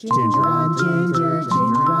Ginger on ginger,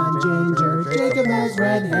 ginger on ginger. Jacob has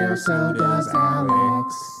red hair, so does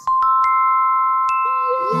Alex.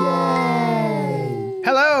 Yay!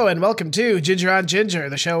 Hello, and welcome to Ginger on Ginger,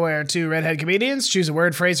 the show where two redhead comedians choose a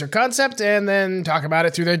word, phrase, or concept and then talk about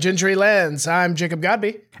it through their gingery lens. I'm Jacob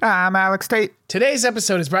Godby. I'm Alex Tate. Today's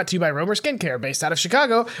episode is brought to you by Romer Skincare. Based out of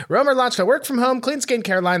Chicago, Romer launched a work-from-home clean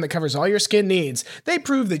skincare line that covers all your skin needs. They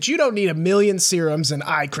prove that you don't need a million serums and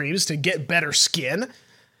eye creams to get better skin.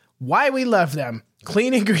 Why we love them.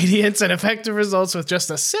 Clean ingredients and effective results with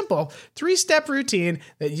just a simple 3-step routine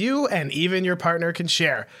that you and even your partner can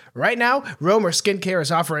share. Right now, Romer Skincare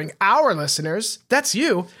is offering our listeners, that's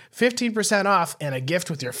you, 15% off and a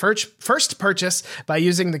gift with your first purchase by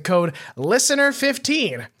using the code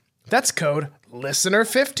LISTENER15. That's code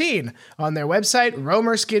LISTENER15 on their website,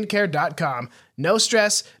 romerskincare.com. No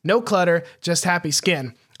stress, no clutter, just happy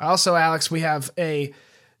skin. Also, Alex, we have a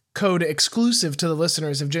code exclusive to the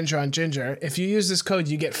listeners of Ginger on Ginger. If you use this code,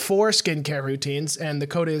 you get 4 skincare routines, and the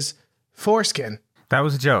code is FORESKIN. That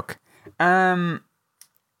was a joke. I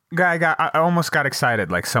almost got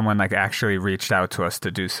excited, like someone like actually reached out to us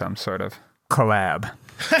to do some sort of collab.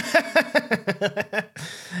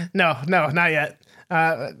 No, not yet.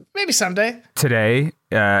 Maybe someday. Today,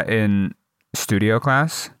 in studio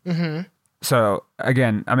class. Mm-hmm. So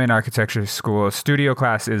again, I'm in architecture school. Studio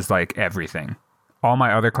class is like everything. All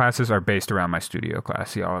my other classes are based around my studio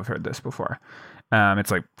class. Y'all have heard this before.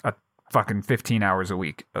 It's like a fucking 15 hours a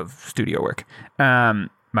week of studio work.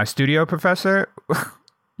 My studio professor,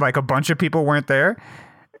 like a bunch of people weren't there,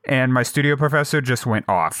 and my studio professor just went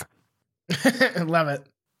off. Love it.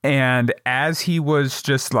 And as he was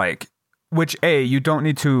just like, which, you don't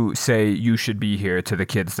need to say you should be here to the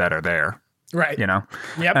kids that are there. Right. You know?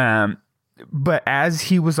 Yep. But as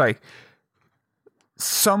he was like,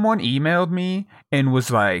 someone emailed me and was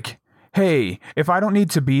like, hey, if I don't need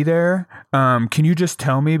to be there, can you just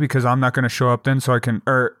tell me, because I'm not going to show up then, so I can,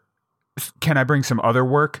 or can I bring some other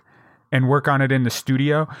work and work on it in the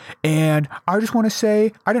studio? And I just want to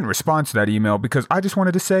say, I didn't respond to that email because I just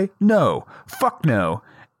wanted to say, no, fuck no.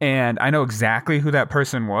 And I know exactly who that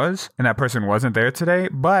person was, and that person wasn't there today.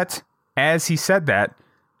 But as he said that,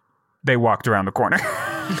 they walked around the corner.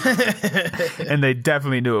 And they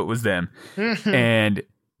definitely knew it was them. And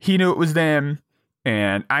he knew it was them.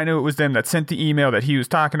 And I knew it was them that sent the email that he was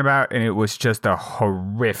talking about. And it was just a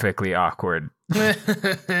horrifically awkward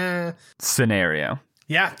scenario.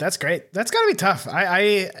 Yeah, that's great. That's got to be tough.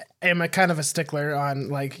 I am a kind of a stickler on,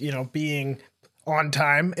 like, you know, being on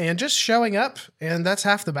time and just showing up. And that's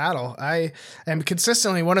half the battle. I am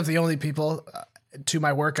consistently one of the only people to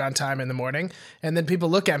my work on time in the morning, and then people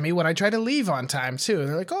look at me when I try to leave on time too, and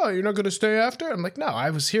they're like, oh, you're not going to stay after? I'm like, no, I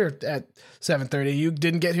was here at 7:30. You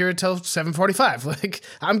didn't get here until 7:45. Like,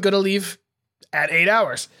 I'm going to leave at 8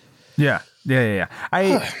 hours. Yeah.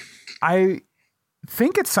 I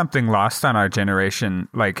think it's something lost on our generation,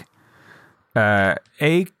 like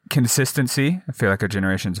consistency. I feel like our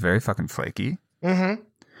generation's very fucking flaky. Mm-hmm.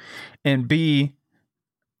 And B,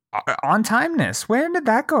 on timeness. Where did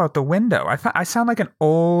that go out the window? I sound like an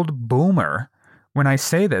old boomer when I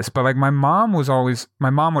say this, but like my mom would always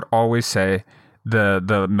say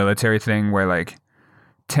the military thing where like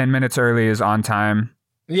 10 minutes early is on time.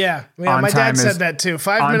 Yeah, my dad said that too.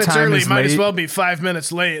 5 minutes early might as well be 5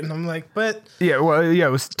 minutes late. And I'm like, but yeah,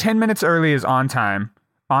 it was 10 minutes early is on time.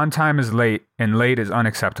 On time is late, and late is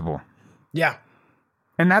unacceptable. Yeah.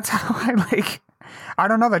 And that's how I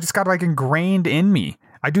don't know, that just got like ingrained in me.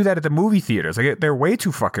 I do that at the movie theaters. They're way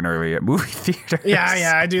too fucking early at movie theaters.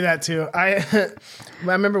 Yeah, I do that too. I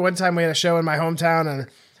remember one time we had a show in my hometown, and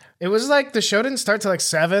it was like the show didn't start till like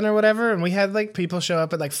 7 or whatever, and we had like people show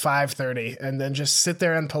up at like 5:30 and then just sit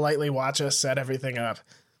there and politely watch us set everything up.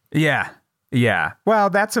 Yeah.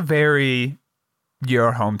 Well, that's a very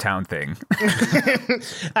your hometown thing.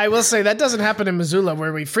 I will say that doesn't happen in Missoula,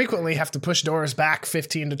 where we frequently have to push doors back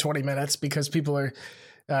 15 to 20 minutes because people are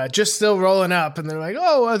just still rolling up, and they're like,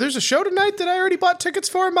 oh, there's a show tonight that I already bought tickets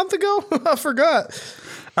for a month ago. I forgot.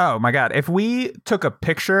 Oh my God. If we took a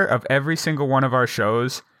picture of every single one of our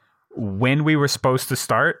shows when we were supposed to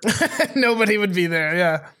start, nobody would be there.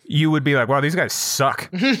 Yeah. You would be like, wow, these guys suck.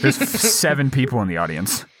 There's 7 people in the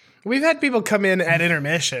audience. We've had people come in at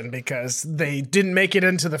intermission because they didn't make it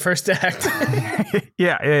into the first act.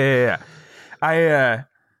 Yeah.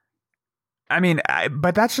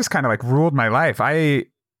 But that's just kind of like ruled my life.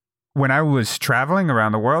 When I was traveling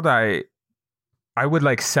around the world, I would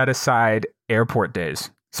like set aside airport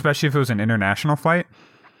days, especially if it was an international flight.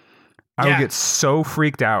 I would get so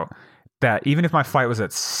freaked out that even if my flight was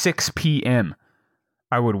at 6 p.m.,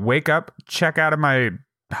 I would wake up, check out of my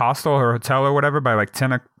hostel or hotel or whatever by like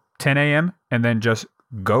 10 10 a.m. and then just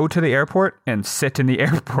go to the airport and sit in the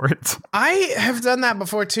airport. I have done that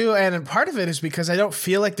before too, and part of it is because I don't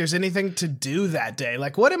feel like there's anything to do that day.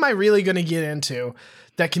 Like, what am I really going to get into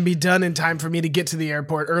that can be done in time for me to get to the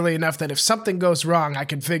airport early enough that if something goes wrong, I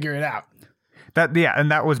can figure it out?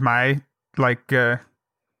 And that was my, like, but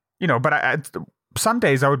some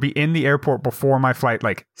days I would be in the airport before my flight,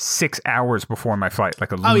 like 6 hours before my flight,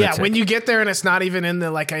 like a lunatic. Oh yeah, when you get there and it's not even in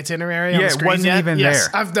the like itinerary on the screen it wasn't yet. even yes,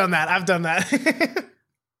 there. I've done that.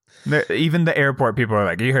 Even the airport people are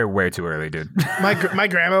like, "You're here way too early, dude." My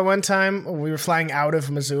grandma one time, we were flying out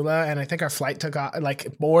of Missoula, and I think our flight took off,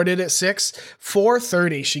 like boarded at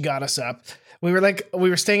 4:30. She got us up. We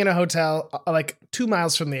were staying in a hotel like 2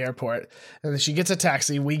 miles from the airport, and then she gets a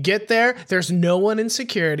taxi. We get there. There's no one in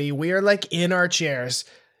security. We are like in our chairs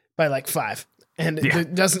by like 5. And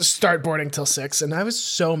it doesn't start boarding till 6. And I was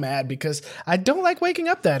so mad because I don't like waking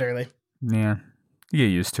up that early. Yeah, you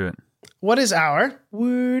get used to it. What is our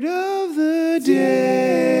word of the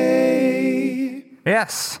day?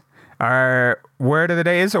 Yes. Our word of the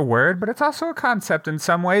day is a word, but it's also a concept in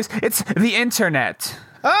some ways. It's the internet.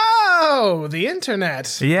 Oh, the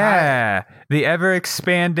internet. Yeah. The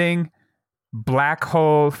ever-expanding black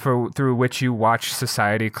hole through which you watch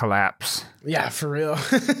society collapse. Yeah, for real.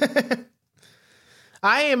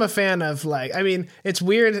 I am a fan of it's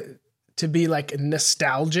weird to be like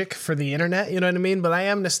nostalgic for the internet, you know what I mean? But I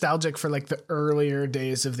am nostalgic for like the earlier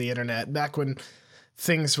days of the internet, back when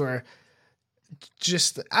things were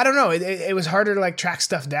just, I don't know, it was harder to like track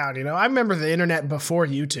stuff down, you know? I remember the internet before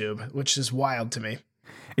YouTube, which is wild to me.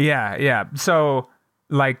 Yeah. So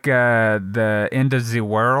like the end of the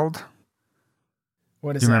world.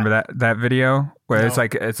 What is Do you remember that video where No.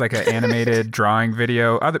 it's like an animated drawing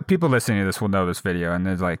video? Other people listening to this will know this video, and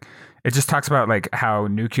there's like it just talks about like how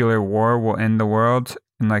nuclear war will end the world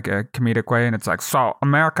in like a comedic way, and it's like, so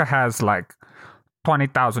America has like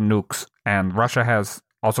 20,000 nukes, and Russia has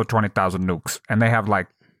also 20,000 nukes, and they have like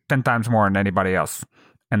 10 times more than anybody else.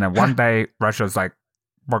 And then one day Russia's like,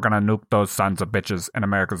 we're gonna nuke those sons of bitches, and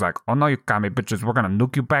America's like, oh no, you commie bitches, we're gonna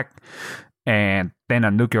nuke you back, and then a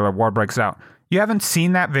nuclear war breaks out. You haven't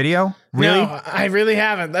seen that video? Really? No, I really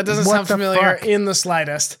haven't. That doesn't What sound the familiar fuck? in the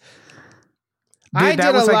slightest. Dude, I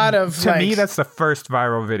did a lot of to me, that's the first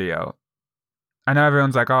viral video. I know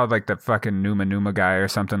everyone's like, oh, like the fucking Numa guy or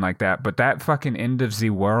something like that, but that fucking end of the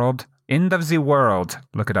world,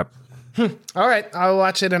 look it up. All right, I'll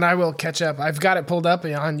watch it and I will catch up. I've got it pulled up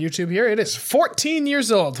on YouTube here. It is 14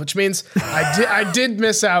 years old, which means I did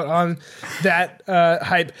miss out on that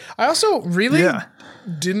hype. I also really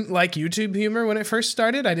didn't like YouTube humor when it first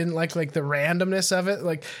started. I didn't like the randomness of it,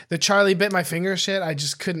 like the Charlie bit my finger shit. I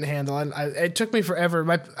just couldn't handle it. It took me forever.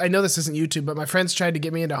 I know this isn't YouTube, but my friends tried to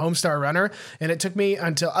get me into Homestar Runner, and it took me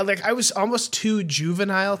until I was almost too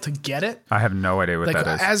juvenile to get it. I have no idea what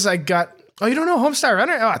that is. As I got, oh, you don't know Homestar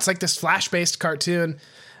Runner? Oh, it's like this Flash-based cartoon.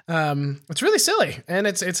 It's really silly, and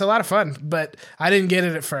it's a lot of fun, but I didn't get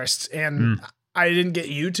it at first, and I didn't get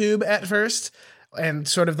YouTube at first, and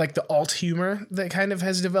sort of like the alt humor that kind of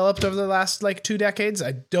has developed over the last like 2 decades.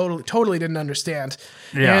 I totally didn't understand.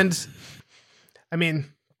 Yeah. And I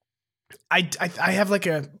mean, I have like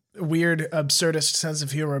a weird absurdist sense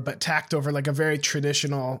of humor, but tacked over like a very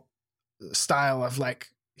traditional style of like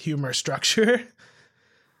humor structure.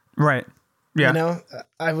 Right. Yeah. You know,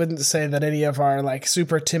 I wouldn't say that any of our like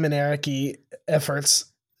super Tim and Eric-y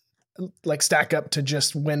efforts like stack up to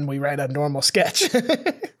just when we write a normal sketch.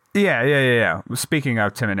 Yeah. Speaking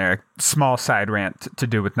of Tim and Eric, small side rant to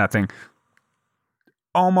do with nothing.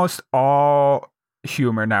 Almost all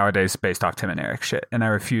humor nowadays is based off Tim and Eric shit, and I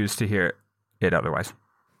refuse to hear it otherwise.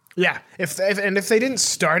 Yeah, if they didn't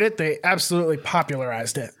start it, they absolutely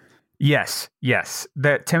popularized it. Yes.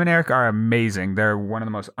 That Tim and Eric are amazing. They're one of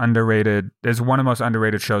the most underrated. It's one of the most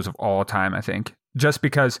underrated shows of all time, I think. Just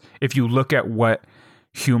because if you look at what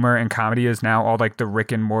humor and comedy is now, all like the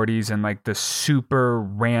Rick and Mortys and like the super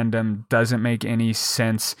random, doesn't make any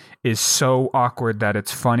sense, is so awkward that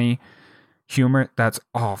it's funny humor, that's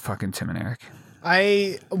all fucking Tim and Eric.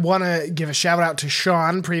 I want to give a shout out to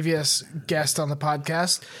Sean, previous guest on the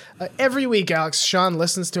podcast. Every week, Alex, Sean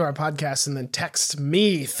listens to our podcast and then texts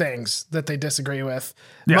me things that they disagree with.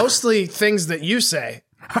 Yeah. Mostly things that you say.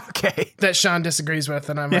 Okay. That Sean disagrees with.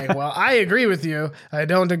 And I'm like, well, I agree with you. I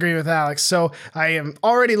don't agree with Alex. So I am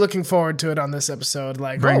already looking forward to it on this episode.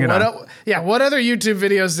 Like, what other YouTube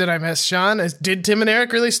videos did I miss, Sean? Did Tim and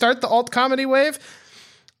Eric really start the alt comedy wave?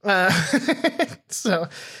 What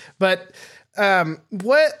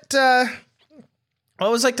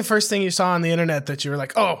was like the first thing you saw on the internet that you were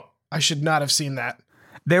like, oh, I should not have seen that?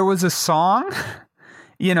 There was a song,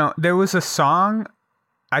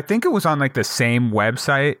 I think it was on like the same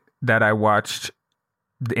website that I watched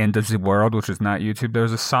The End of the World, which was not YouTube. There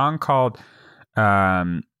was a song called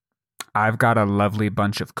I've Got a Lovely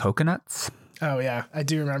Bunch of Coconuts. Oh, yeah. I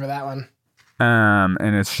do remember that one.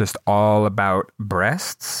 And it's just all about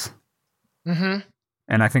breasts. Mm-hmm.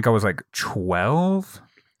 And I think I was like 12.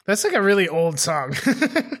 That's like a really old song.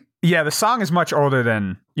 Yeah, the song is much older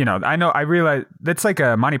than, I realize that's like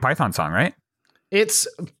a Monty Python song, right? It's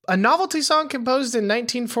a novelty song composed in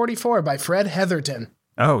 1944 by Fred Heatherton.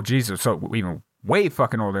 Oh, Jesus. So even way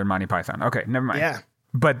fucking older than Monty Python. Okay, never mind. Yeah.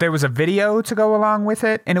 But there was a video to go along with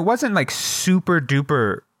it, and it wasn't like super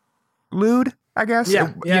duper lewd, I guess.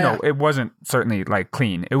 Yeah. It wasn't certainly like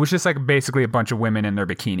clean. It was just like basically a bunch of women in their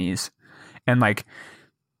bikinis and like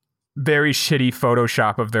very shitty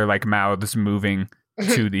Photoshop of their like mouths moving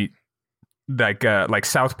to the like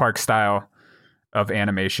South Park style of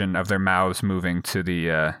animation of their mouths moving to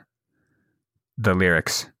the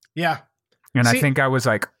lyrics. Yeah. And I think I was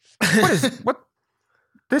like, what?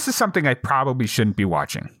 This is something I probably shouldn't be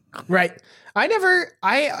watching. Right.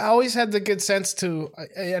 I always had the good sense to,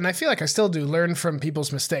 and I feel like I still do, learn from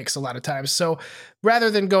people's mistakes a lot of times. So rather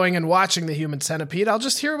than going and watching The Human Centipede, I'll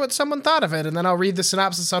just hear what someone thought of it, and then I'll read the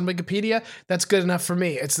synopsis on Wikipedia. That's good enough for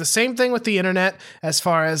me. It's the same thing with the internet as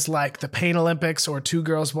far as like the Pain Olympics or Two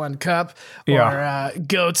Girls, One Cup or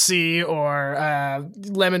Goatsy or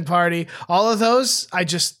Lemon Party. All of those, I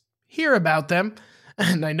just hear about them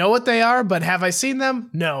and I know what they are, but have I seen them?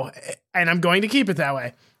 No. And I'm going to keep it that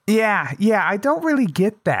way. Yeah, I don't really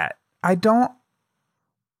get that. I don't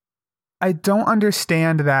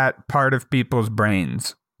understand that part of people's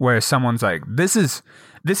brains where someone's like, this is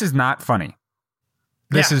not funny.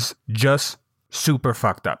 This is just super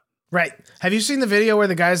fucked up. Right. Have you seen the video where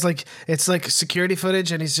the guy's like, it's like security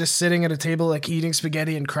footage and he's just sitting at a table like eating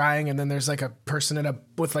spaghetti and crying, and then there's like a person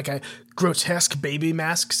with like a grotesque baby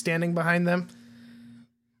mask standing behind them?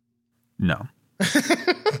 No.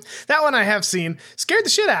 That one I have seen. Scared the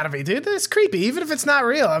shit out of me, dude. It's creepy. Even if it's not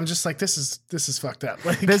real, I'm just like, this is fucked up.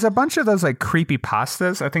 Like, there's a bunch of those like creepy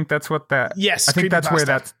pastas. I think that's what that. Yes, I think that's where creepypasta.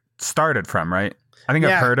 that started from, right? I think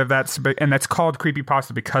I've heard of that, and that's called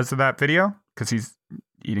creepypasta because of that video, because he's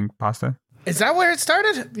eating pasta. Is that where it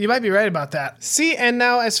started? You might be right about that. See, and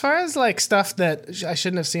now as far as like stuff that I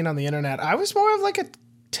shouldn't have seen on the internet, I was more of like a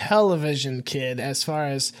television kid as far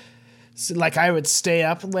as like I would stay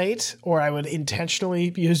up late, or I would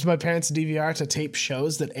intentionally use my parents' DVR to tape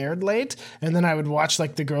shows that aired late, and then I would watch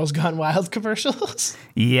like the Girls Gone Wild commercials.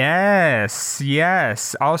 Yes.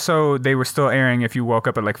 Also, they were still airing if you woke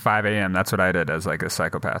up at like 5 a.m. That's what I did as like a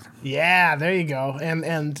psychopath. Yeah, there you go.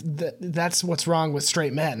 And that's what's wrong with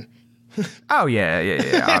straight men. Oh,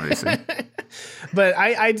 yeah, obviously. But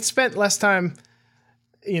I spent less time,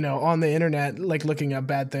 on the internet, like looking up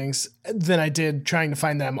bad things than I did trying to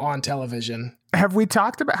find them on television. Have we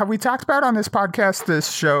talked about on this podcast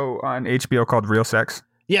this show on HBO called Real Sex?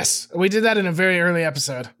 Yes, we did that in a very early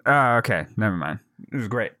episode. Oh, okay. Never mind. It was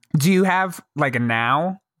great. Do you have like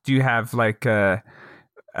a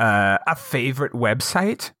favorite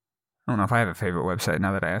website? I don't know if I have a favorite website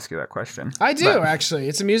now that I ask you that question. I do, actually.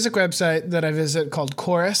 It's a music website that I visit called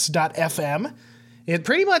chorus.fm.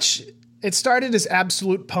 It started as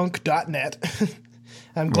absolutepunk.net.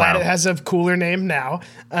 I'm glad it has a cooler name now.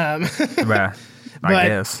 I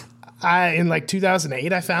guess. In like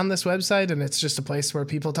 2008, I found this website, and it's just a place where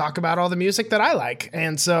people talk about all the music that I like.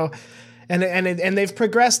 And so, and they've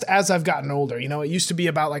progressed as I've gotten older. It used to be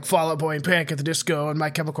about like Fall Out Boy and Panic at the Disco and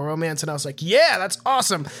My Chemical Romance, and I was like, yeah, that's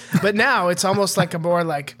awesome. But now it's almost like a more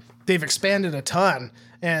like they've expanded a ton.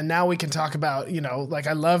 And now we can talk about, like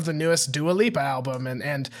I love the newest Dua Lipa album,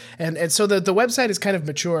 and so the website has kind of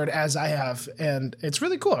matured as I have, and it's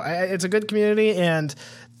really cool. It's a good community, and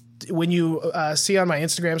when you see on my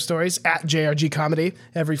Instagram stories at JRG Comedy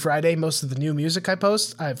every Friday, most of the new music I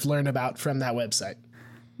post, I've learned about from that website.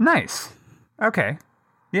 Nice. Okay.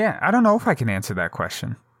 Yeah, I don't know if I can answer that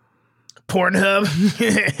question. Pornhub.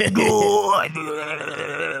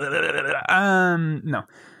 No.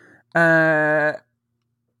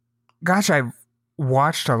 Gosh, I've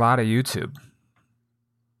watched a lot of YouTube.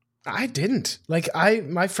 I didn't. My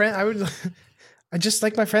friends,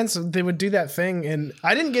 they would do that thing, and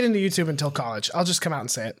I didn't get into YouTube until college. I'll just come out and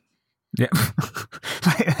say it. Yeah.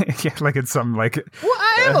 Yeah, like it's some like. Well,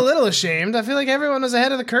 I am a little ashamed. I feel like everyone was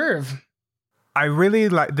ahead of the curve. I really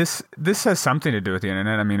like this. This has something to do with the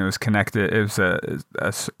internet. I mean, it was connected. It was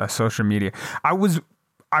a social media. I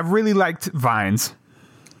really liked Vines.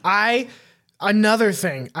 Another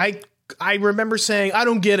thing. I remember saying, I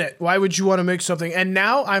don't get it. Why would you want to make something? And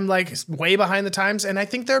now I'm like way behind the times, and I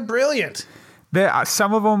think they're brilliant.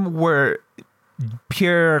 Some of them were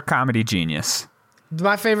pure comedy genius.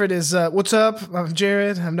 My favorite is, what's up? I'm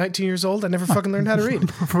Jared. I'm 19 years old. I never fucking learned how to read.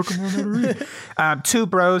 Two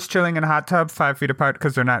bros chilling in a hot tub 5 feet apart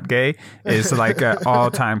because they're not gay is like an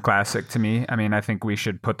all-time classic to me. I mean, I think we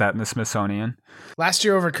should put that in the Smithsonian. Last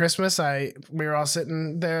year over Christmas, we were all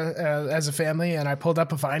sitting there as a family, and I pulled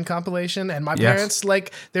up a Vine compilation, and my parents,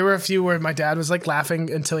 like, there were a few where my dad was like laughing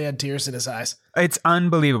until he had tears in his eyes. It's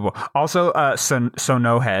unbelievable. Also, so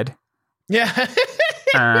no head. Yeah.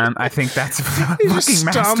 I think that's a He fucking just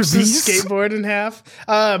stomps masterpiece. his skateboard in half.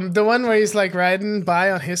 The one where he's like riding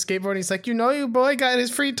by on his skateboard, he's like, your boy got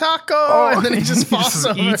his free taco, and then he just falls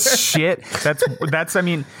over. Eats shit. I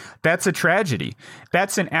mean, that's a tragedy.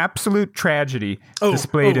 That's an absolute tragedy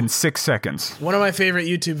displayed in 6 seconds. One of my favorite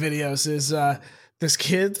YouTube videos is this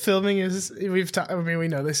kid filming we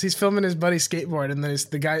know this. He's filming his buddy's skateboard, and then his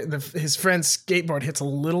friend's skateboard hits a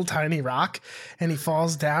little tiny rock, and he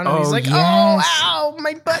falls down, and he's like, yes. "Oh, ow,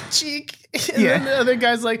 my butt cheek!" And then the other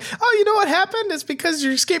guy's like, "Oh, you know what happened? It's because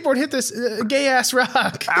your skateboard hit this gay ass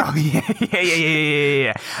rock." Oh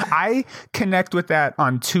yeah. I connect with that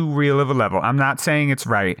on too real of a level. I'm not saying it's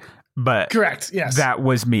right. But correct, yes. That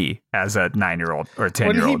was me as a 9-year-old or a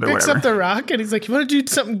 10-year-old or whatever. When he picks up the rock and he's like, "You want to do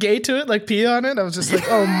something gay to it, like pee on it?" I was just like,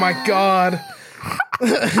 "Oh my god,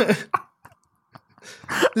 this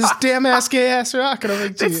damn ass gay ass rock!" And I'm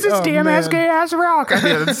like, "It's this damn ass gay ass rock." I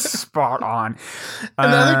mean, it's spot on.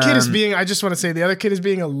 And the other kid is being. I just want to say the other kid is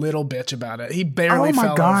being a little bitch about it. He barely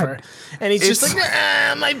fell over, and he's just like,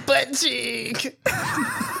 "My butt cheek."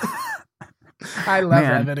 I love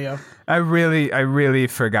that video. I really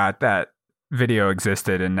forgot that video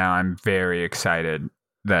existed, and now I'm very excited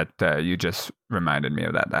that you just reminded me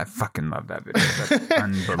of that. I fucking love that video. That's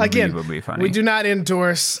unbelievably funny. We do not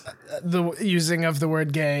endorse the using of the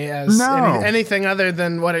word gay as anything other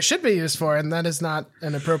than what it should be used for, and that is not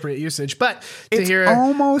an appropriate usage. But to hear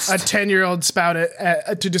almost a 10-year-old spout it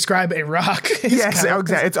to describe a rock, yes,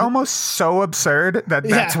 exactly. It's almost so absurd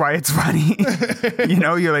that's why it's funny.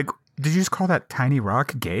 You're like, did you just call that tiny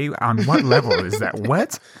rock gay? On what level is that?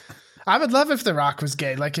 What? I would love if the rock was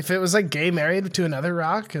gay. Like if it was like gay married to another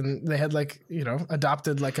rock and they had like,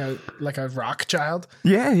 adopted like a rock child.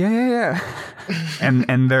 Yeah.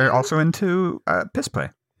 and they're also into piss play.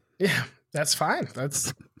 Yeah, that's fine.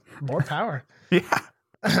 That's more power.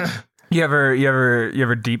 Yeah. You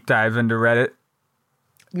ever deep dive into Reddit?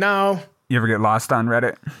 No. You ever get lost on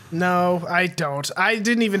Reddit? No, I don't. I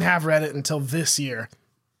didn't even have Reddit until this year.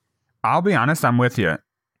 I'll be honest, I'm with you.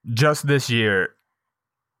 Just this year,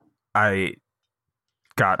 I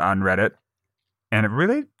got on Reddit, and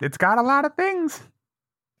it's got a lot of things.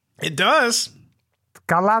 It does. It's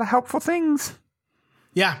got a lot of helpful things.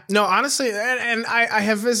 Yeah. No, honestly, and I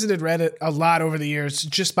have visited Reddit a lot over the years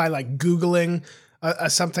just by like Googling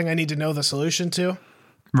something I need to know the solution to.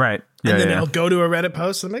 Right. Yeah, and then I'll go to a Reddit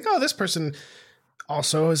post and I'm like, oh, this person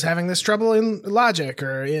also is having this trouble in Logic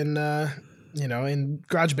or in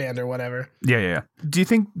GarageBand or whatever. Yeah. Do you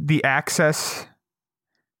think the access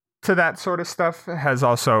to that sort of stuff has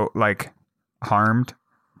also like harmed?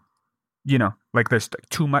 Like there's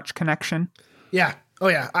too much connection? Yeah. Oh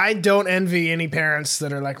yeah. I don't envy any parents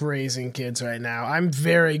that are like raising kids right now. I'm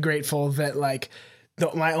very grateful that like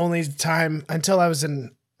my only time until I was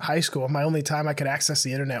in high school, my only time I could access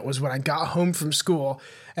the internet was when I got home from school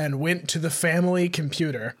and went to the family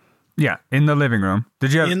computer. Yeah, in the living room.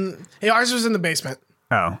 Did you have... ours was in the basement.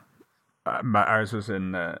 Oh. Ours was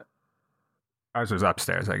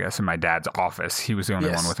upstairs, I guess, in my dad's office. He was the only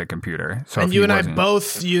one with a computer. So and you and I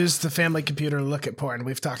both used the family computer to look at porn.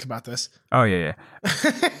 We've talked about this. Oh, yeah.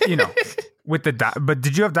 With the... But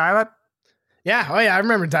did you have dial-up? Yeah. Oh, yeah. I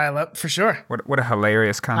remember dial-up for sure. What a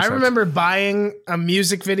hilarious concept. I remember buying a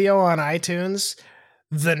music video on iTunes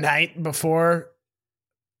the night before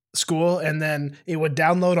school, and then it would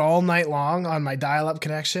download all night long on my dial-up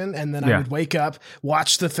connection, and then I would wake up,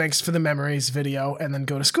 watch the Thanks for the Memories video, and then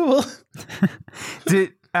go to school.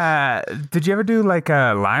 Did you ever do like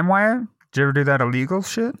a LimeWire? Did you ever do that illegal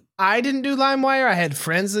shit? I didn't do LimeWire. I had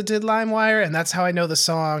friends that did LimeWire, and that's how I know the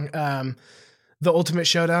song The Ultimate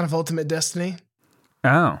Showdown of Ultimate Destiny.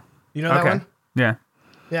 Oh. You know that one? Yeah.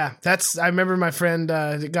 Yeah, I remember my friend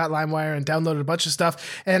got LimeWire and downloaded a bunch of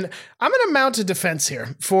stuff. And I'm going to mount a defense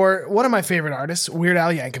here for one of my favorite artists, Weird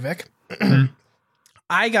Al Yankovic.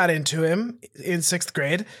 I got into him in 6th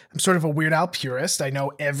grade. I'm sort of a Weird Al purist. I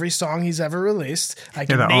know every song he's ever released. I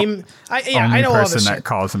can name... I know all this shit. That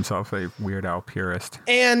calls himself a Weird Al purist.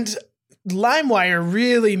 And LimeWire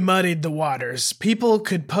really muddied the waters. People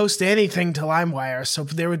could post anything to LimeWire, so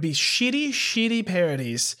there would be shitty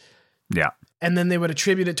parodies. Yeah. and then they would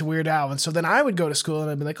attribute it to Weird Al. And so then I would go to school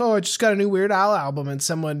and I'd be like, oh, I just got a new Weird Al album. And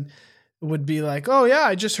someone would be like, oh yeah,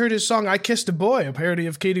 I just heard his song I Kissed a Boy, a parody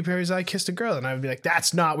of Katy Perry's I Kissed a Girl. And I would be like,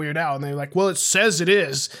 that's not Weird Al. And they're like, well, it says it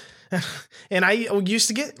is. And I used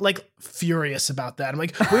to get like furious about that. I'm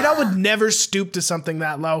like, Weird Al would never stoop to something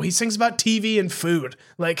that low. He sings about TV and food.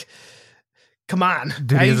 Like, come on.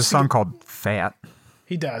 Dude, he has a song called Fat.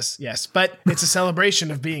 He does, yes. But it's a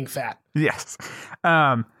celebration of being fat. Yes.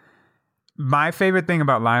 My favorite thing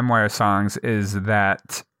about LimeWire songs is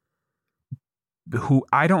that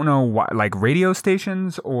I don't know why, like radio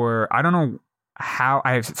stations, or I don't know how,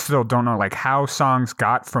 I still don't know like how songs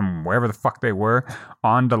got from wherever the fuck they were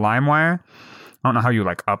onto LimeWire. I don't know how you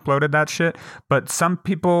like uploaded that shit, but some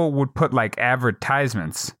people would put like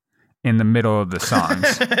advertisements in the middle of the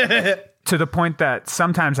songs to the point that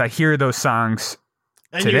sometimes I hear those songs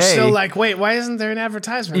and today, you're still like, wait, why isn't there an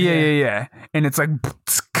advertisement? Yeah. And it's like,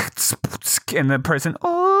 and the person,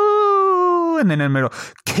 oh, and then in the middle,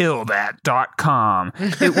 killthat.com.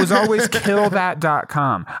 It was always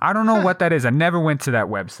killthat.com. I don't know what that is. I never went to that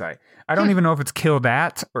website. I don't even know if it's kill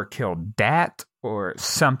that or kill dat or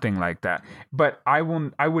something like that. But I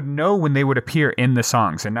would know when they would appear in the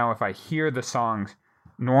songs. And now if I hear the songs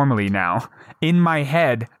normally now, in my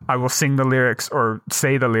head, I will sing the lyrics or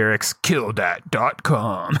say the lyrics,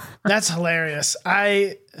 killthat.com. That's hilarious.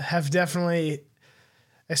 I have definitely,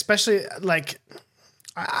 especially like,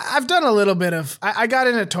 I've done a little bit of, I got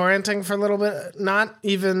into torrenting for a little bit, not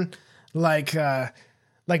even like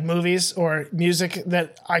movies or music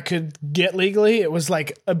that I could get legally. It was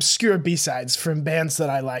like obscure B-sides from bands that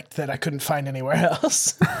I liked that I couldn't find anywhere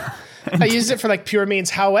else. I used it for like pure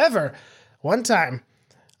means. However, one time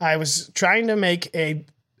I was trying to make a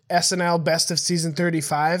SNL Best of Season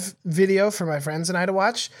 35 video for my friends and I to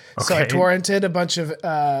watch. Okay. So I torrented a bunch of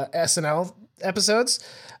SNL episodes.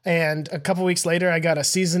 And a couple weeks later, I got a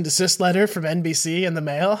cease and desist letter from NBC in the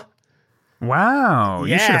mail. Wow.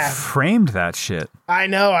 Yeah. You should have framed that shit. I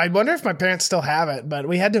know. I wonder if my parents still have it, but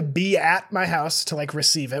we had to be at my house to like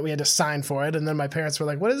receive it. We had to sign for it. And then my parents were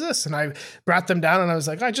like, what is this? And I brought them down and I was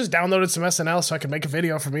like, I just downloaded some SNL so I could make a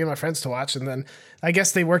video for me and my friends to watch. And then I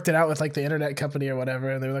guess they worked it out with like the internet company or whatever.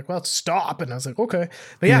 And they were like, well, stop. And I was like, okay.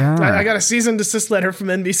 But yeah. I got a cease and desist letter from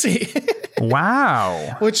NBC.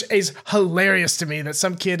 Wow. Which is hilarious to me that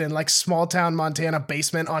some kid in like small town Montana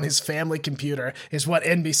basement on his family computer is what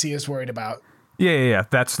NBC is worried about. Yeah.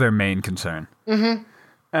 That's their main concern. Mm-hmm.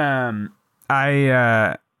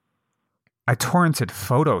 I torrented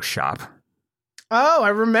Photoshop. Oh, I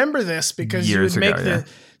remember this because Years you would ago, make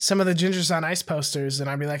some of the Gingers on Ice posters, and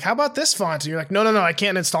I'd be like, how about this font? And you're like, no, I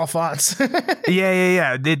can't install fonts.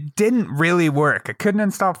 Yeah. It didn't really work. I couldn't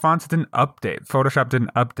install fonts. It didn't update. Photoshop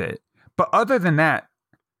didn't update. But other than that,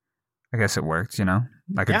 I guess it worked, you know?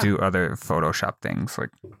 I could do other Photoshop things, like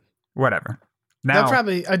whatever. Now,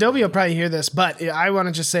 Adobe will probably hear this, but I want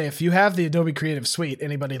to just say, if you have the Adobe Creative Suite,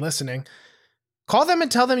 anybody listening, call them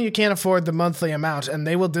and tell them you can't afford the monthly amount, and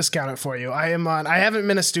they will discount it for you. I haven't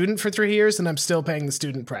been a student for 3 years, and I'm still paying the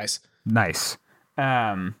student price. Nice.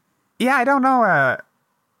 Yeah, I don't know. I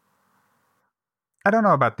don't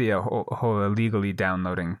know about the whole illegally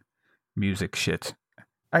downloading music shit.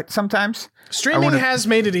 Sometimes streaming has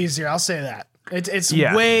made it easier. I'll say that. It's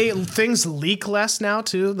way, things leak less now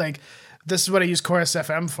too. Like, this is what I use Chorus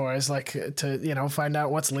FM for, is like to, find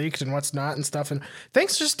out what's leaked and what's not and stuff. And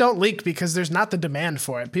things just don't leak because there's not the demand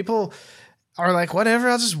for it. People are like, whatever,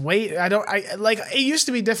 I'll just wait. It used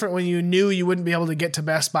to be different when you knew you wouldn't be able to get to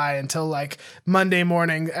Best Buy until like Monday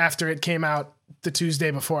morning after it came out the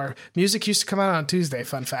Tuesday before. Music used to come out on Tuesday,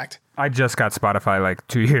 fun fact. I just got Spotify like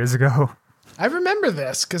 2 years ago. I remember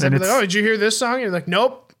this because I'd be like, oh, did you hear this song? You're like,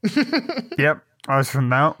 nope. Yep. I was from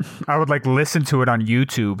now. I would like listen to it on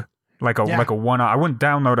YouTube. Like a one. I wouldn't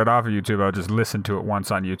download it off of YouTube. I would just listen to it once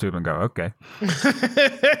on YouTube and go, okay.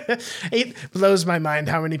 It blows my mind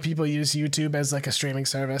how many people use YouTube as like a streaming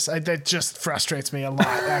service. That just frustrates me a lot,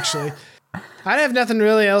 actually. I have nothing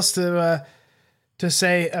really else to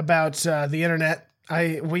say about the internet.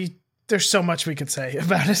 There's so much we could say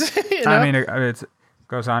about it. You know? I mean, it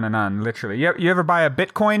goes on and on. Literally. You ever buy a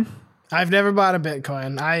Bitcoin? I've never bought a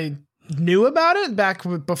Bitcoin. I knew about it back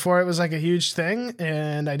before it was like a huge thing,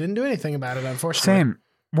 and I didn't do anything about it, unfortunately. Same.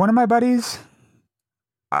 One of my buddies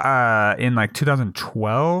in like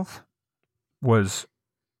 2012 was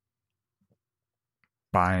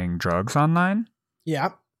buying drugs online. Yeah.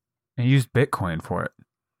 And he used Bitcoin for it.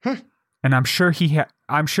 And I'm sure he had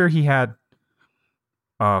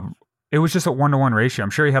It was just a 1-to-1 ratio. I'm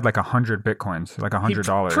sure he had like 100 Bitcoins, like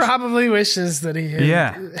 $100. Probably wishes that he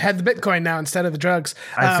had the Bitcoin now instead of the drugs.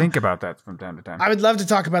 I think about that from time to time. I would love to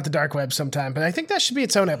talk about the dark web sometime, but I think that should be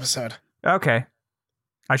its own episode. Okay.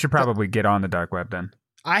 I should probably get on the dark web then.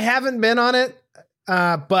 I haven't been on it,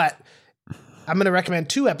 but I'm going to recommend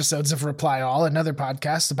 2 episodes of Reply All, another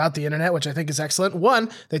podcast about the internet, which I think is excellent. One,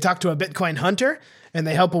 they talk to a Bitcoin hunter, and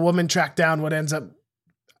they help a woman track down what ends up,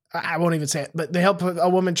 I won't even say it, but they help a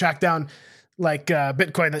woman track down like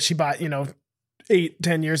Bitcoin that she bought,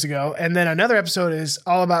 8-10 years ago. And then another episode is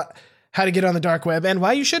all about how to get on the dark web and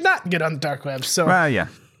why you should not get on the dark web. So, yeah.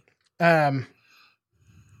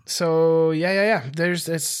 So yeah.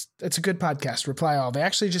 It's a good podcast. Reply All. They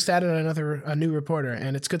actually just added a new reporter,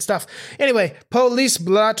 and it's good stuff. Anyway, Police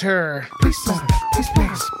Blotter. Police blotter. Police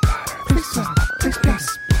blotter. Police blotter.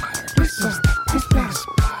 Police blotter.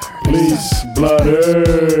 Police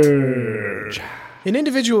blotter. An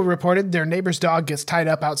individual reported their neighbor's dog gets tied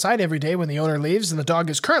up outside every day when the owner leaves, and the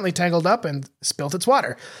dog is currently tangled up and spilt its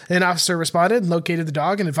water. An officer responded and located the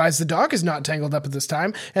dog and advised the dog is not tangled up at this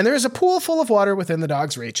time, and there is a pool full of water within the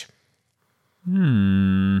dog's reach. I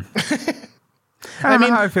don't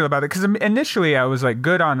know how I feel about it, because initially I was like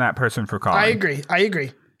good on that person for calling. I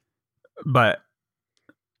agree. But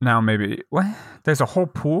now maybe, what? There's a whole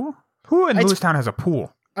pool? Who in Lewistown has a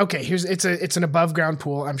pool? Okay, it's an above ground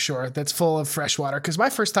pool, I'm sure, that's full of fresh water. Because my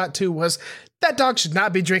first thought too was that dog should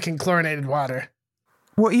not be drinking chlorinated water.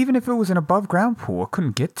 Well, even if it was an above ground pool, I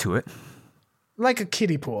couldn't get to it. Like a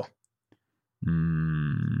kiddie pool.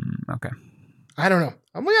 Okay. I don't know.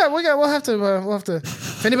 We'll have to.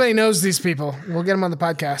 If anybody knows these people, we'll get them on the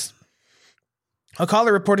podcast. A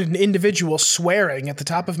caller reported an individual swearing at the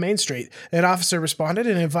top of Main Street. An officer responded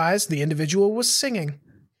and advised the individual was singing.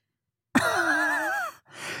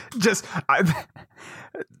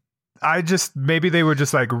 Maybe they were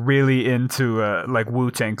just like really into like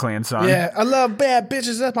Wu-Tang Clan song. Yeah, I love bad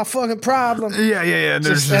bitches. That's my fucking problem. Yeah. And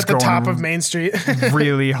Just at the top of Main Street.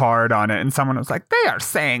 really hard on it. And someone was like, they are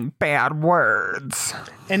saying bad words.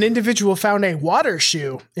 An individual found a water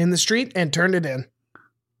shoe in the street and turned it in.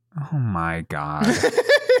 Oh my God.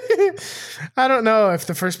 I don't know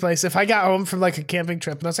if I got home from like a camping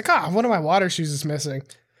trip and I was like, one of my water shoes is missing.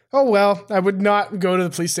 Oh, well, I would not go to the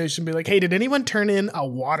police station and be like, hey, did anyone turn in a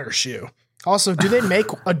water shoe? Also, do they make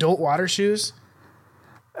adult water shoes?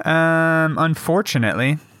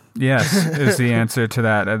 Unfortunately, yes, is the answer to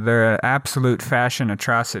that. They're an absolute fashion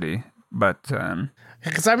atrocity. But,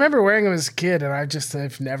 because I remember wearing them as a kid and I'm just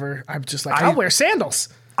like, I'll wear sandals.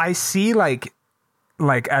 I see like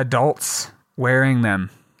adults wearing them.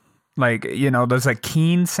 Like, those like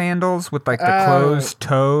Keen sandals with like the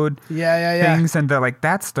closed-toed things. And they're like,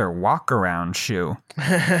 that's their walk-around shoe.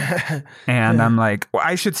 And I'm like, well,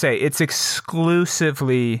 I should say it's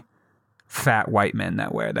exclusively fat white men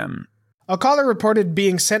that wear them. A caller reported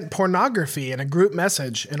being sent pornography in a group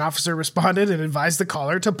message. An officer responded and advised the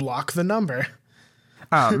caller to block the number.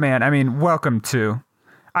 Oh, man. I mean, welcome to...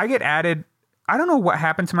 I get added... I don't know what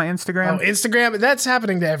happened to my Instagram. Oh, Instagram? That's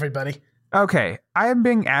happening to everybody. Okay, I am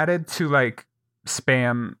being added to like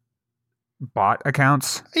spam bot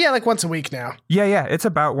accounts. Yeah, like once a week now. Yeah, it's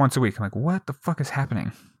about once a week. I'm like, what the fuck is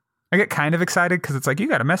happening? I get kind of excited because it's like, you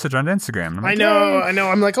got a message on Instagram. I'm like, I know.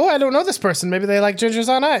 I'm like, I don't know this person. Maybe they like Gingers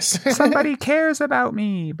on Ice. Somebody cares about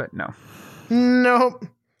me, but no. Nope.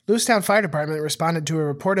 Lewistown Fire Department responded to a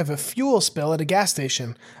report of a fuel spill at a gas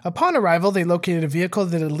station. Upon arrival, they located a vehicle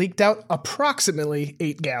that had leaked out approximately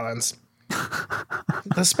 8 gallons.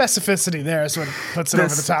 The specificity there is what puts it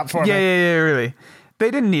over the top for me. Yeah, really. They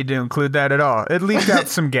didn't need to include that at all. It leaked out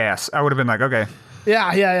some gas. I would have been like, okay.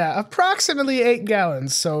 Yeah. Approximately 8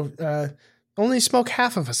 gallons. So only smoke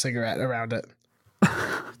half of a cigarette around it.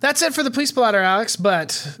 That's it for the police blotter, Alex.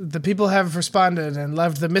 But the people have responded and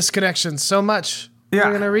loved the misconnections so much. Yeah.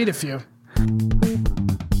 We're going to read a few.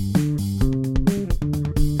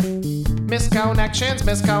 Misconnections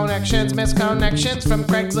from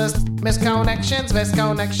Craigslist. Misconnections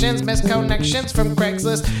from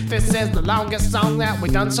Craigslist. This is the longest song that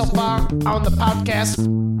we've done so far on the podcast.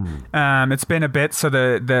 It's been a bit, so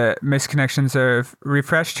the misconnections are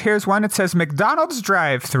refreshed. Here's one. It says McDonald's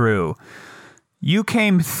drive-thru. You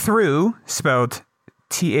came through, spelled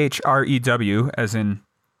THREW, as in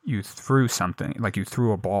you threw something, like you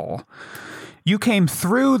threw a ball. You came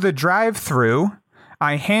through the drive-thru.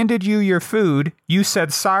 I handed you your food. You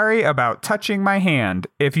said sorry about touching my hand.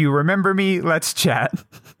 If you remember me, let's chat.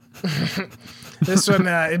 This one,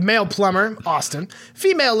 male plumber, Austin.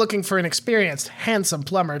 Female looking for an experienced, handsome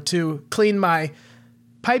plumber to clean my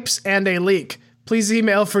pipes and a leak. Please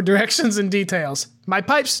email for directions and details. My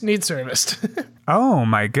pipes need serviced. Oh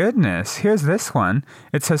my goodness. Here's this one.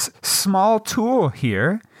 It says small tool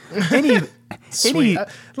here. Sweet.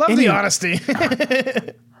 Love the honesty.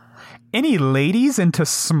 Any ladies into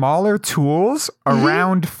smaller tools?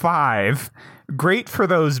 Around 5. Great for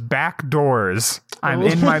those back doors. I'm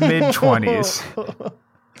in my mid-20s.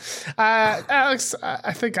 Alex,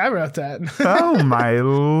 I think I wrote that. Oh my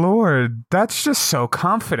lord. That's just so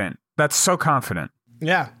confident. That's so confident.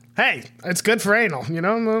 Yeah. Hey, it's good for anal, you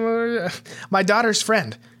know? My daughter's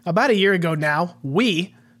friend. About a year ago now,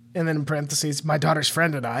 we, and then in parentheses, my daughter's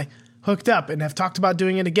friend and I, hooked up and have talked about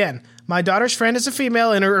doing it again. My daughter's friend is a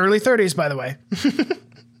female in her early 30s, by the way.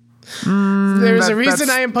 There's a reason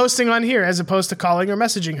I am posting on here as opposed to calling or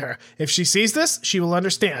messaging her. If she sees this, she will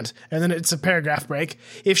understand. And then it's a paragraph break.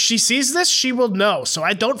 If she sees this, she will know. So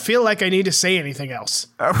I don't feel like I need to say anything else.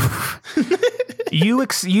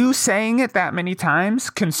 You saying it that many times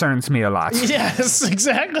concerns me a lot. Yes,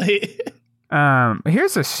 exactly.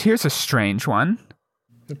 Here's a strange one.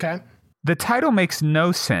 Okay. The title makes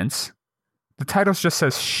no sense. The title just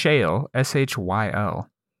says Shale, S-H-Y-L.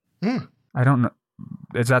 I don't know.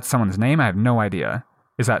 Is that someone's name? I have no idea.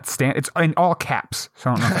 Is that it's in all caps,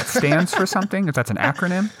 so I don't know if that stands for something, if that's an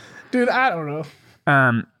acronym. Dude, I don't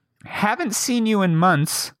know. Haven't seen you in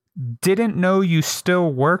months. Didn't know you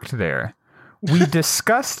still worked there. We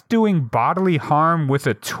discussed doing bodily harm with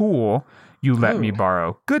a tool you let me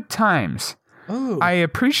borrow. Good times. Ooh. I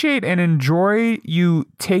appreciate and enjoy you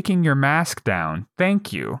taking your mask down.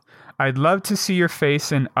 Thank you. I'd love to see your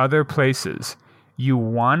face in other places. You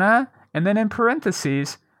wanna? And then in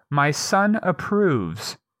parentheses, my son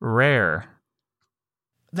approves. Rare.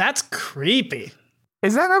 That's creepy.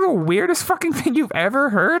 Is that not the weirdest fucking thing you've ever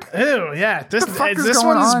heard? Ew, yeah. This going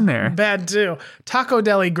one's on there? bad too. Taco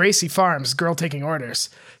Deli Gracie Farms, girl taking orders.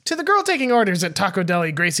 To the girl taking orders at Taco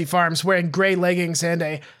Deli Gracie Farms wearing gray leggings and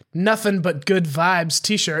a nothing but good vibes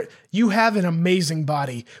t-shirt, you have an amazing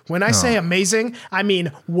body. When I say amazing, I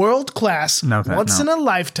mean world class, once in a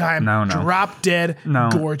lifetime, drop dead,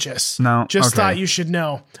 gorgeous. Just thought you should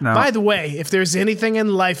know. By the way, if there's anything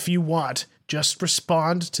in life you want, just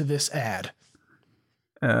respond to this ad.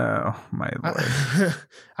 Oh, my Lord.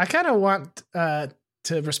 I kind of want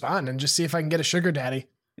to respond and just see if I can get a sugar daddy.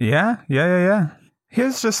 Yeah.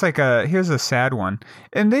 Here's a sad one.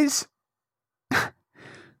 And these,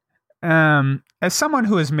 as someone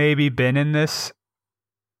who has maybe been in this,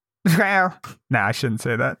 well, I shouldn't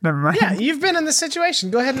say that. Never mind. Yeah, you've been in this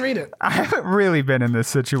situation. Go ahead and read it. I haven't really been in this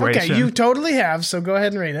situation. Okay, you totally have, so go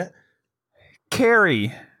ahead and read it.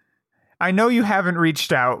 Carrie, I know you haven't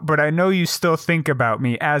reached out, but I know you still think about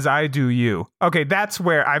me as I do you. Okay, that's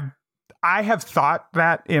where I have thought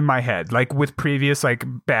that in my head, like with previous like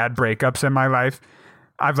bad breakups in my life.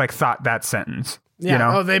 I've like thought that sentence. Yeah. You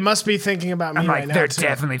know? Oh, they must be thinking about me right now. They're too.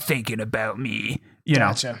 definitely thinking about me. You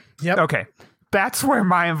Gotcha. know. Yep. Okay. That's where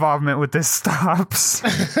my involvement with this stops.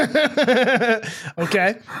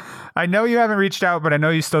 Okay. I know you haven't reached out, but I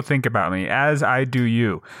know you still think about me, as I do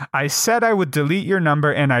you. I said I would delete your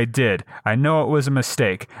number, and I did. I know it was a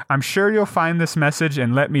mistake. I'm sure you'll find this message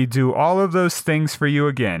and let me do all of those things for you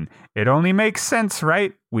again. It only makes sense,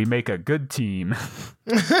 right? We make a good team.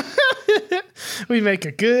 We make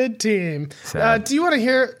a good team. Do you want to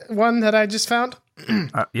hear one that I just found?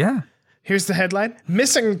 Yeah. Here's the headline.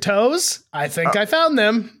 Missing toes? I think I found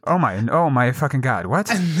them. Oh my fucking God.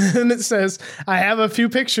 What? And then it says, I have a few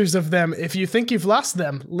pictures of them. If you think you've lost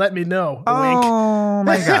them, let me know. Wink. Oh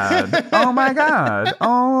my God. Oh my God.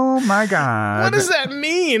 Oh my God. What does that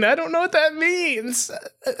mean? I don't know what that means.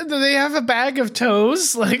 Do they have a bag of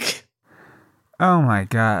toes? Like, oh my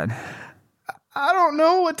God. I don't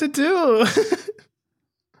know what to do.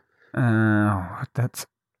 Oh, that's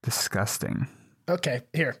disgusting. Okay,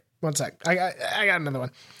 here. One sec. I got another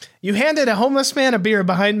one. You handed a homeless man a beer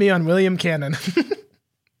behind me on William Cannon.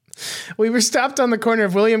 We were stopped on the corner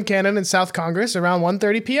of William Cannon and South Congress around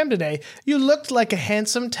 1:30 p.m. today. You looked like a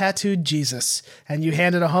handsome tattooed Jesus, and you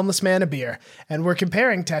handed a homeless man a beer, and we're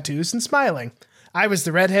comparing tattoos and smiling. I was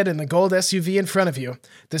the redhead in the gold SUV in front of you.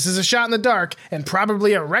 This is a shot in the dark, and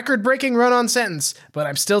probably a record-breaking run-on sentence, but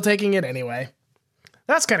I'm still taking it anyway.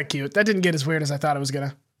 That's kind of cute. That didn't get as weird as I thought it was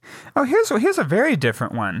gonna. Oh, here's a very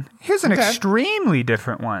different one. Here's an extremely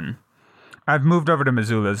different one. I've moved over to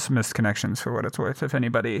Missoula's Missed Connections for what it's worth. If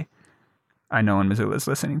anybody I know in Missoula is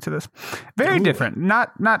listening to this, very different.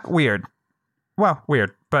 Not weird. Well,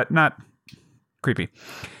 weird, but not creepy.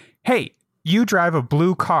 Hey, you drive a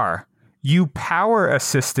blue car. You power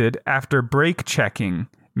assisted after brake checking.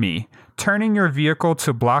 me, turning your vehicle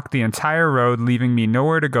to block the entire road, leaving me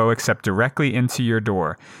nowhere to go except directly into your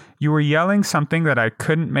door. You were yelling something that I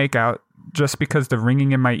couldn't make out just because the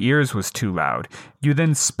ringing in my ears was too loud. You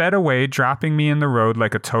then sped away, dropping me in the road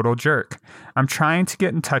like a total jerk. I'm trying to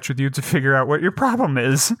get in touch with you to figure out what your problem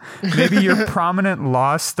is. Maybe your prominent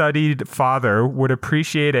law-studied father would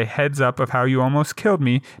appreciate a heads up of how you almost killed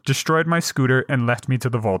me, destroyed my scooter, and left me to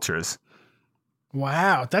the vultures.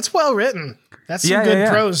 Wow, that's well written. That's some good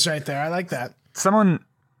prose right there. I like that. Someone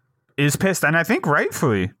is pissed, and I think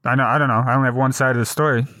rightfully. I don't know. I only have one side of the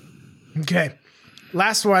story. Okay.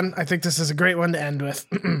 Last one. I think this is a great one to end with.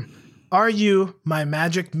 Are you my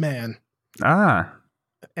magic man? Ah.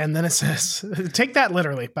 And then it says, take that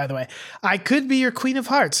literally, by the way. I could be your queen of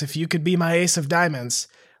hearts if you could be my ace of diamonds.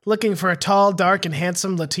 Looking for a tall, dark, and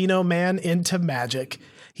handsome Latino man into magic.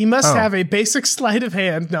 He must have a basic sleight of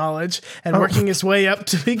hand knowledge and working his way up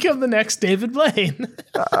to become the next David Blaine.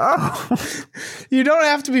 You don't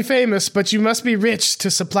have to be famous, but you must be rich to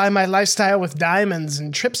supply my lifestyle with diamonds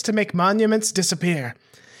and trips to make monuments disappear.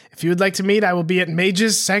 If you would like to meet, I will be at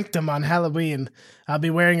Mage's Sanctum on Halloween. I'll be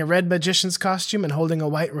wearing a red magician's costume and holding a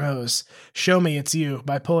white rose. Show me it's you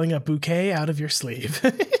by pulling a bouquet out of your sleeve.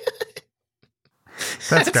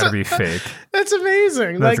 That's gotta be fake. That's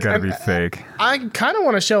amazing. That's gotta be fake. I kind of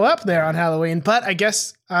want to show up there on Halloween, but I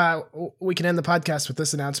guess we can end the podcast with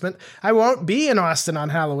this announcement. I won't be in Austin on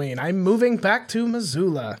Halloween. I'm moving back to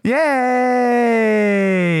Missoula. Yay!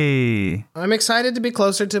 I'm excited to be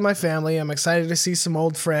closer to my family. I'm excited to see some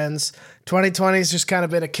old friends. 2020 has just kind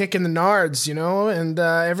of been a kick in the nards, you know, and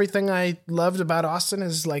everything I loved about Austin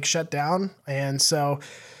is like shut down. And so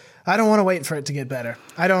I don't want to wait for it to get better.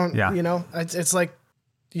 I don't, you know, it's like,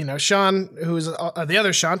 you know, Sean, who's the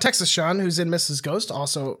other Sean, Texas Sean, who's in Mrs. Ghost,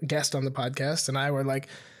 also guest on the podcast. And I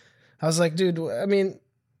was like, dude, I mean,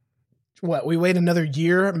 what, we wait another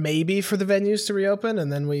year maybe for the venues to reopen.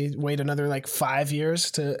 And then we wait another like 5 years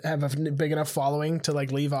to have a big enough following to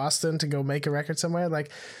like leave Austin to go make a record somewhere. Like,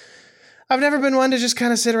 I've never been one to just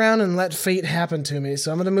kind of sit around and let fate happen to me. So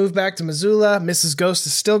I'm going to move back to Missoula. Mrs. Ghost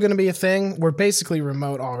is still going to be a thing. We're basically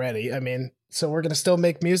remote already. I mean, so we're going to still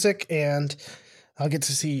make music, and I'll get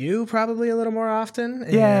to see you probably a little more often.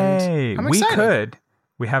 And yay! I'm excited.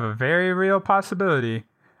 We have a very real possibility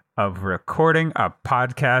of recording a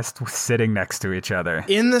podcast sitting next to each other.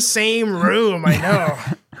 In the same room, I know.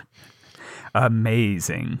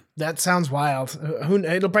 Amazing. That sounds wild.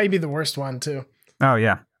 It'll probably be the worst one, too. Oh,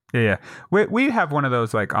 yeah. Yeah. We have one of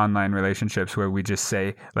those like online relationships where we just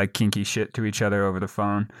say like kinky shit to each other over the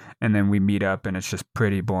phone, and then we meet up and it's just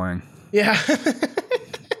pretty boring. Yeah.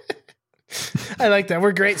 I like that.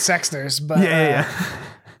 We're great sexters, but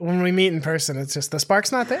when we meet in person, it's just the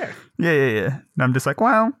spark's not there. Yeah. And I'm just like,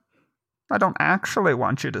 well, I don't actually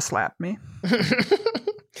want you to slap me. All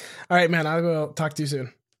right, man. I'll go talk to you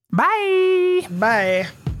soon. Bye. Bye.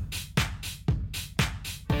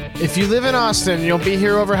 If you live in Austin, you'll be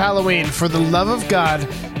here over Halloween. For the love of God,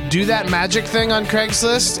 do that magic thing on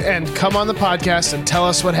Craigslist and come on the podcast and tell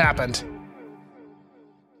us what happened.